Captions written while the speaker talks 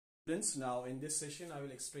Students, now in this session I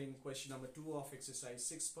will explain question number 2 of exercise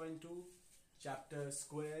 6.2, chapter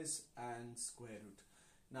squares and square root.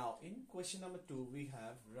 Now in question number 2 we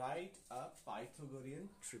have write a Pythagorean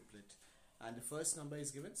triplet and the first number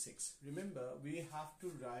is given 6. Remember, we have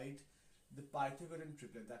to write the Pythagorean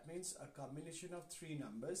triplet, that means a combination of 3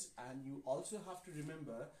 numbers, and you also have to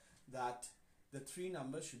remember that the 3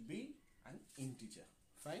 numbers should be an integer.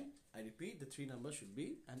 Fine, I repeat, the 3 numbers should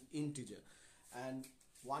be an integer. And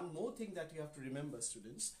one more thing that you have to remember,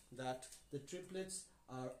 students, that the triplets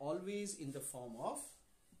are always in the form of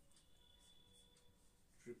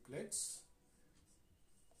triplets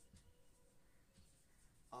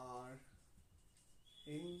are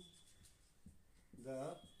in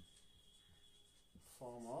the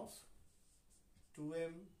form of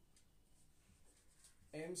 2m,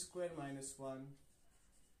 m square minus 1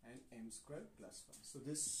 and m square plus 1. So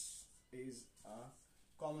this is a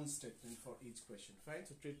common statement for each question. Fine.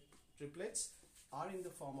 So triplets are in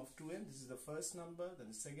the form of 2m. This is the first number, then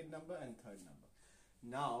the second number and third number.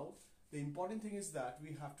 Now the important thing is that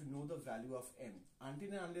we have to know the value of m.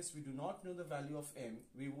 Until and unless we do not know the value of m,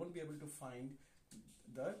 we won't be able to find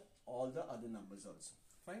all the other numbers also.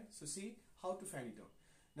 Fine. So see how to find it out.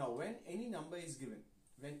 Now when any number is given,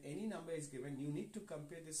 you need to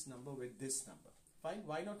compare this number with this number. Fine.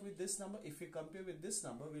 Why not with this number? If we compare with this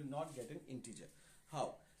number, we will not get an integer.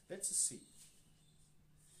 How? Let's see.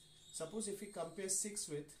 Suppose if we compare 6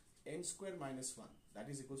 with m square minus 1, that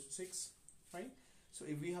is equals to 6. Fine. So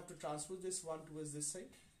if we have to transpose this 1 towards this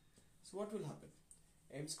side, so what will happen?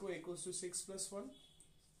 M square equals to 6 plus 1.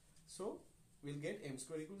 So we'll get m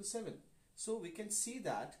square equal to 7. So we can see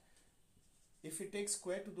that if we take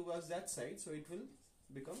square towards that side, so it will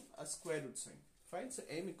become a square root sign. Fine. So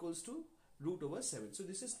m equals to root over 7. So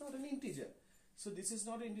this is not an integer. So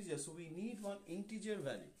we need one integer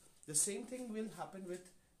value. The same thing will happen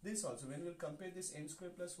with this also. When we'll compare this m square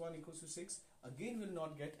plus 1 equals to 6, again we'll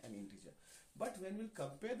not get an integer. But when we'll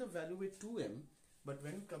compare the value with 2m,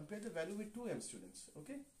 students,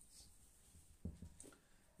 okay?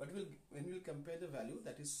 But when we'll compare the value,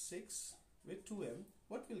 that is 6 with 2m,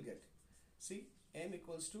 what we'll get? See, m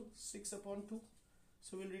equals to 6 upon 2.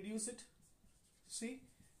 So we'll reduce it. See,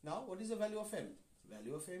 now what is the value of m?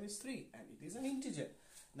 Value of m is 3 and it is an integer.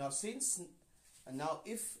 Now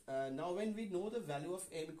now when we know the value of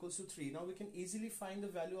m equals to 3, now we can easily find the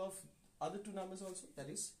value of other two numbers also, that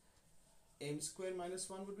is m square minus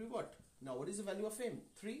 1 would be what? Now what is the value of m?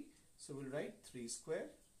 3. So we'll write 3 square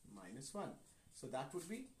minus 1. So that would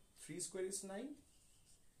be 3 square is 9.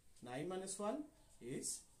 9 minus 1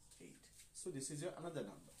 is 8. So this is your another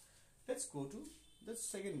number. Let's go to the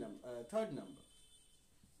third number.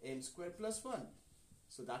 M square plus 1.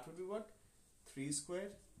 So that would be what? 3 square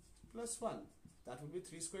plus 1. That would be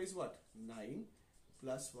 3 square is what? 9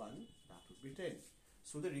 plus 1. That would be 10.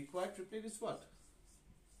 So the required triplet is what?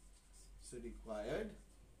 So required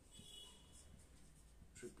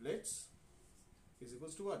triplets is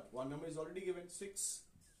equals to what? One number is already given, 6.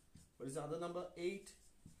 What is the other number? 8.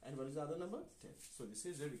 And what is the other number? 10. So this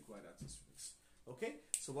is the required answer, students. Okay.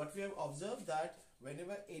 So what we have observed that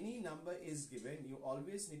whenever any number is given, you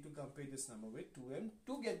always need to compare this number with 2m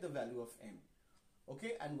to get the value of m.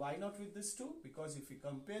 Okay. And why not with this 2? Because if we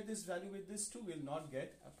compare this value with this 2, we will not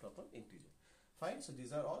get a proper integer. Fine. So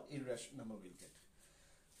these are all irrational number we'll get.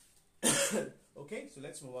 Okay. So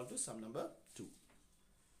let's move on to sum number 2.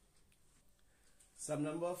 Sum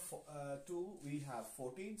number 2, we have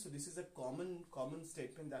 14. So this is a common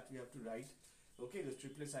statement that we have to write. Okay, the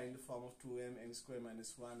triplets are in the form of 2m, m square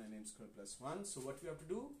minus 1 and m square plus 1. So what we have to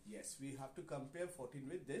do? Yes, we have to compare 14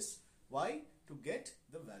 with this. Why? To get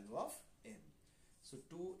the value of m. So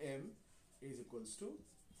 2m is equals to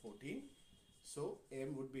 14. So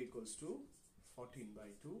m would be equals to 14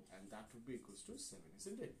 by 2 and that would be equals to 7,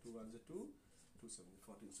 isn't it? 2 ones are 2, 2 7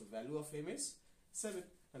 14. So value of m is 7.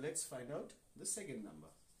 Now let's find out the second number.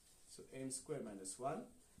 So m square minus 1,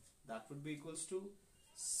 that would be equals to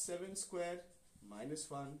 7 square minus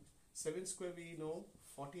 1. 7 square we know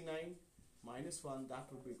 49 minus 1, that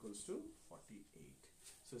would be equals to 48.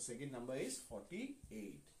 So second number is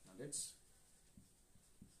 48. Now let's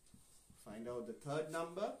find out the third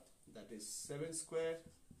number, that is 7 square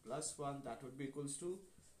plus 1, that would be equals to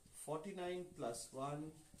 49 plus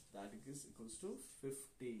 1, that is equals to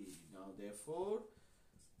 50. Now therefore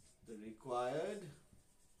the required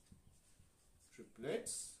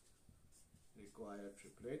triplets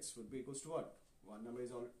would be equals to what? One number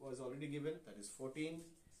was already given, that is 14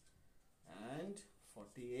 and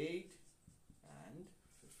 48 and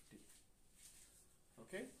 50.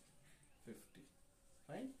 Okay, 50.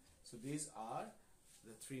 Fine. So these are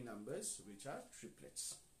the three numbers which are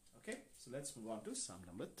triplets. Okay. So let's move on to sum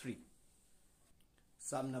number 3.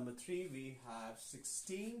 Sum number 3, we have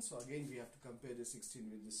 16. So again we have to compare the 16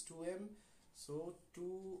 with this 2m. So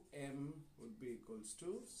 2m would be equals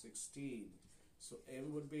to 16. So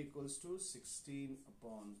m would be equals to 16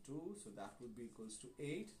 upon 2. So that would be equals to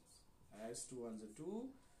 8. As 2 ones are 2,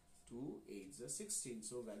 2 8s are 16.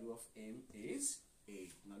 So value of m is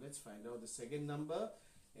 8. Now let's find out the second number.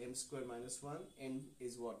 M square minus 1. M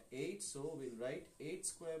is what? 8. So we'll write 8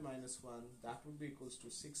 square minus 1. That would be equals to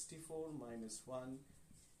 64 minus 1,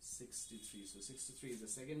 63. So 63 is the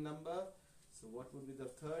second number. So what would be the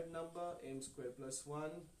third number? M square plus 1.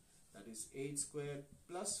 That is 8 square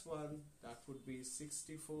plus 1. That would be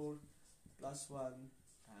 64 plus 1.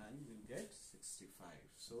 And we'll get 65.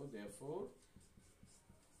 So therefore,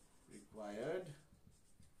 required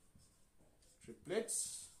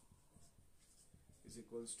triplets is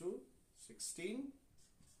equals to 16,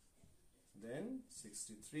 then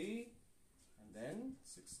 63, and then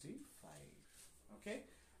 65. Okay,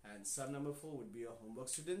 and sum number 4 would be your homework,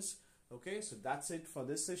 students. Okay, so that's it for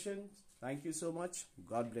this session. Thank you so much.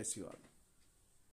 God bless you all.